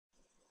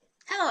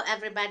Hello,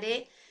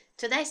 everybody.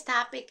 Today's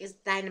topic is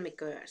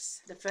dynamic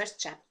Earth, the first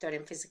chapter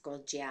in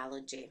physical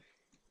geology.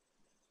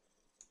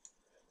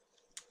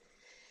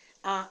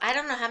 I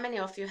don't know how many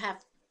of you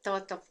have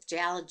thought of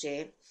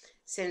geology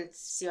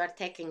since you are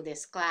taking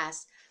this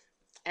class,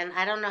 and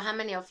I don't know how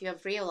many of you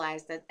have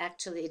realized that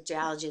actually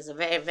geology is a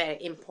very,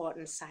 very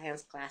important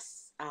science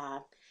class.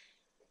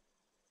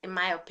 In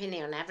my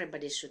opinion,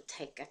 everybody should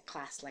take a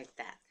class like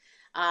that.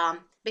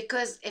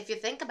 Because if you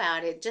think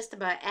about it, just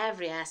about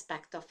every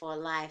aspect of our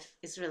life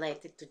is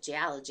related to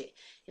geology.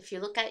 If you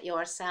look at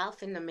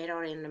yourself in the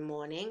mirror in the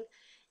morning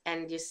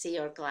and you see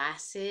your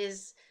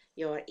glasses,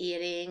 your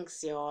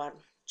earrings, your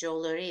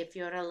jewelry, if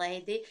you're a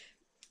lady,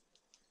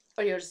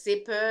 or your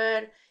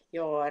zipper,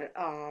 your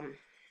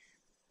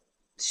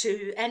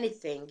shoe,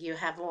 anything you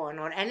have on,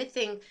 or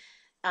anything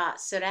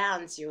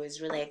surrounds you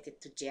is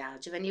related to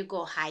geology. When you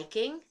go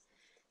hiking,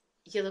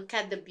 you look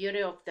at the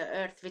beauty of the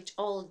earth, which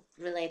all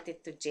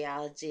related to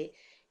geology.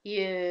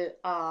 You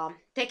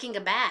taking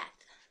a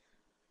bath,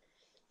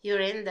 you're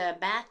in the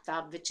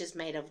bathtub, which is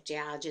made of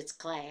geology, it's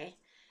clay,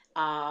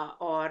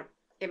 or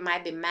it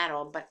might be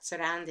metal but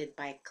surrounded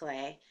by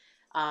clay.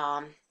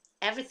 um,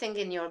 Everything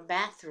in your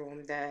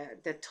bathroom,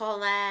 the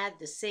toilet,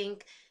 the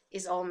sink,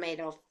 is all made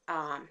of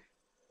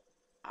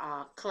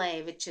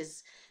clay, which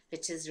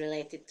is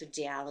related to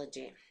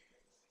geology.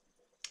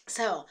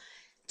 So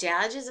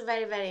geology is a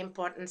very, very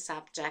important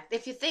subject.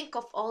 If you think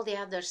of all the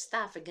other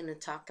stuff we're going to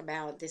talk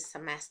about this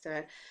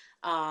semester,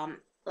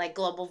 like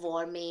global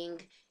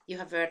warming, you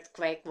have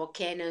earthquake,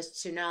 volcanoes,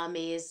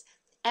 tsunamis,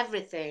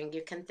 everything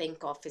you can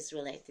think of is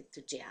related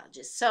to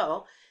geology.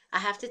 So I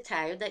have to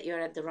tell you that you're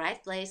at the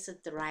right place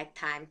at the right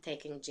time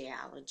taking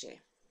geology.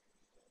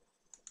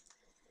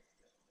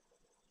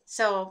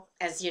 So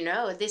as you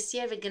know, this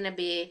year we're going to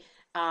be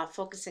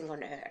focusing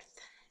on Earth.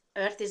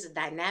 Earth is a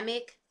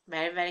dynamic,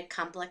 very, very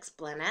complex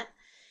planet,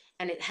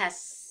 and it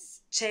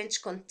has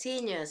changed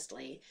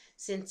continuously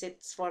since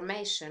its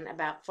formation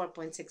about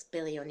 4.6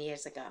 billion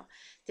years ago.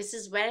 This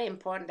is very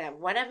important that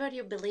whatever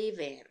you believe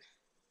in,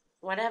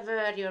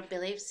 whatever your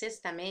belief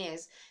system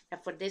is,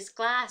 that for this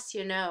class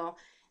you know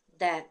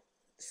that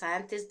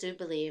scientists do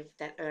believe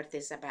that Earth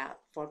is about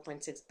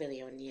 4.6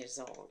 billion years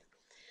old.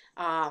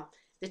 Uh,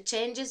 the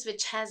changes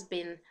which has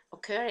been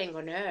occurring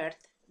on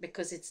Earth,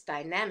 because it's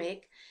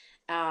dynamic,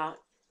 uh,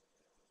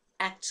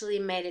 actually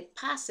made it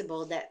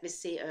possible that we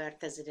see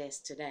Earth as it is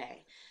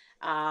today.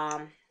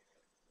 Um,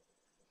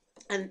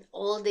 and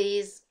all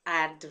these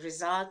are the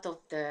result of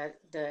the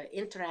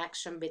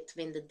interaction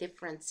between the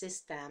different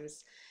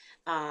systems,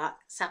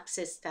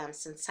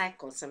 subsystems, and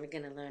cycles, and we're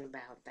going to learn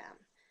about them.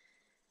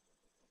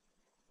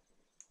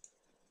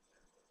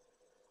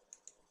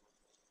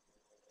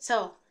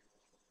 So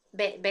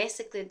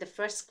basically, the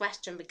first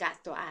question we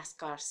got to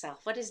ask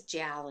ourselves, what is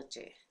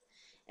geology?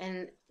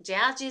 And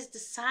geology is the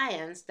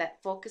science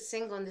that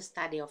focusing on the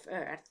study of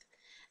Earth.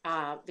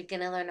 We're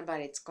going to learn about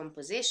its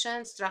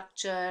composition,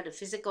 structure, the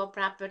physical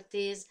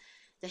properties,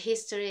 the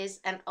histories,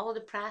 and all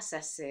the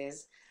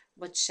processes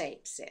which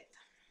shapes it.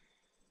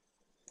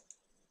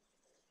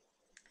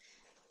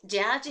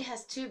 Geology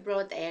has two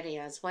broad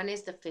areas. One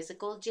is the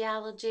physical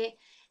geology,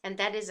 and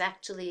that is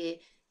actually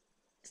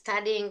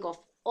studying of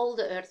all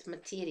the earth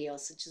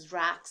materials such as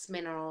rocks,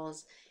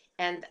 minerals,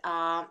 and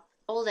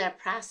all their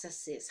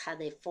processes, how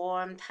they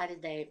formed, how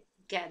did they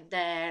get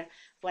there,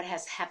 what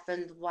has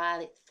happened while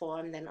it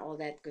formed, and all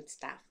that good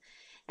stuff.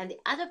 And the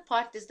other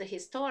part is the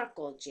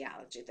historical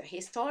geology. The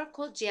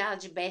historical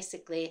geology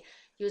basically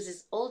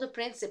uses all the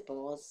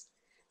principles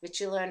which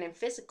you learn in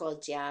physical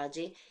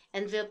geology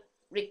and will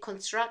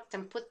reconstruct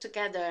and put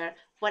together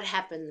what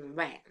happened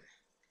when.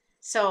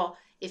 So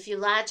if you're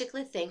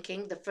logically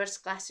thinking, the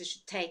first class you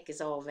should take is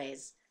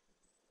always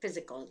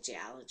physical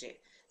geology.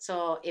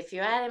 So if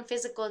you are in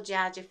physical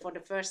geology for the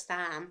first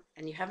time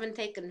and you haven't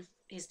taken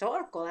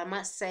historical, I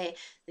must say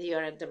that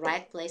you're at the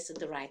right place at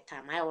the right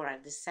time. I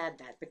already said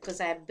that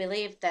because I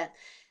believe that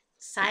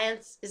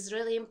science is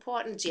really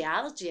important.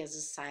 Geology as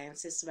a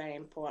science is very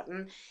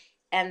important.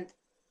 And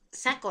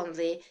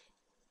secondly,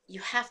 you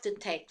have to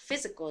take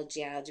physical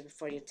geology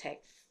before you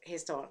take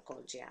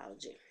historical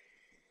geology.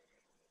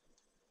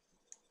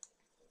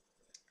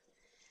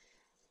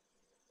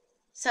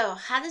 So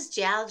how does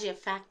geology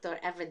affect our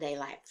everyday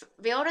life?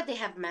 We already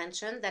have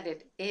mentioned that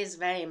it is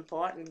very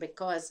important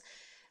because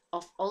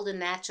of all the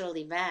natural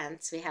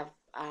events we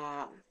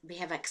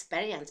have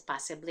experienced.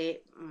 Possibly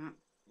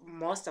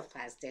most of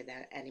us did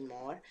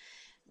anymore.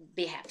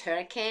 We have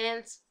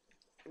hurricanes,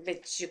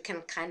 which you can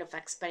kind of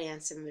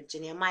experience in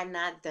Virginia. Might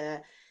not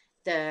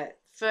the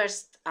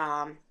first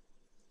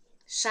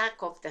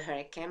shock of the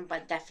hurricane,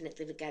 but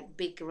definitely we get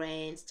big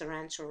rains,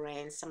 torrential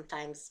rains,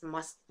 sometimes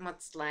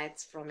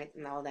mudslides from it,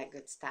 and all that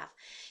good stuff.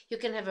 You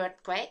can have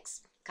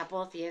earthquakes. A couple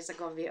of years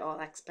ago, we all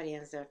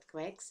experienced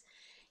earthquakes.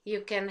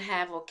 You can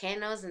have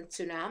volcanoes and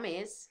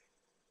tsunamis.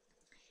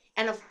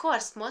 And of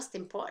course, most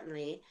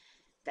importantly,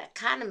 the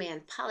economy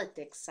and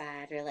politics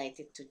are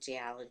related to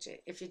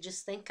geology. If you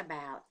just think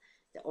about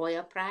the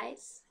oil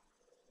price,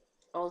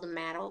 all the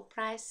metal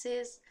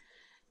prices,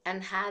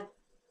 and how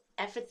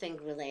everything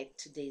relate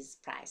to these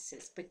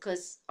prices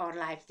because our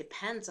life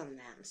depends on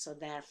them. So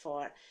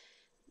therefore,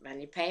 when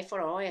you pay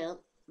for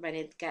oil, when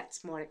it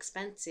gets more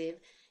expensive,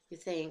 you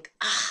think,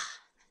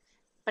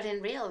 but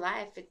in real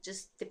life, it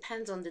just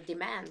depends on the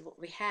demand what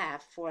we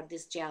have for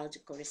these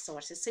geological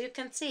resources. So you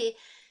can see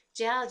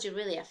geology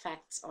really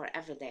affects our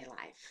everyday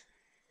life.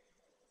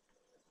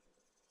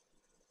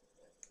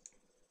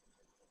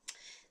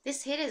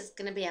 This here is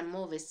going to be a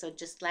movie, so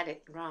just let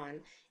it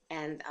run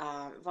and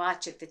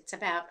watch it. It's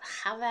about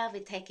how well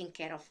we're taking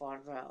care of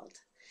our world.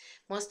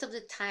 Most of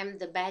the time,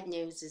 the bad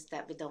news is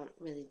that we don't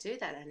really do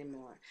that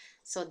anymore.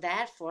 So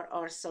therefore,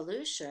 our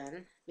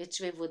solution,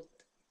 which we would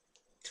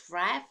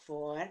thrive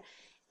for,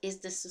 is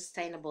the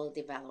sustainable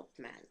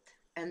development.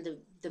 And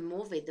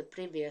the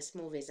previous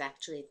movies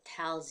actually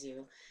tells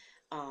you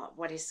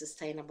what is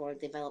sustainable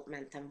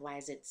development and why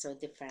is it so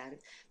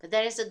different. But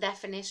there is a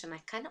definition. I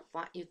kind of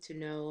want you to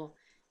know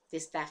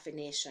this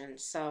definition.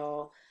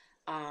 So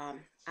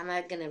I'm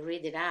not going to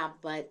read it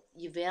out, but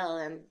you will,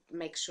 and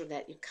make sure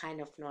that you kind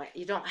of know it.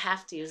 You don't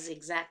have to use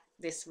exact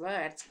these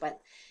words,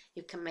 but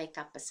you can make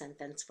up a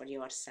sentence for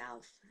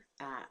yourself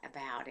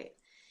about it.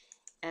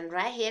 And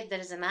right here,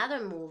 there's another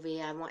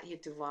movie I want you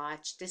to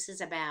watch. This is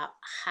about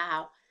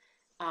how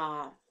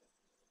uh,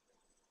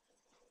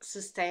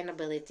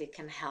 sustainability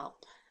can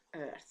help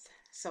Earth.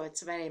 So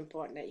it's very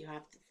important that you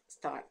have to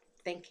start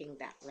thinking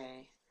that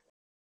way.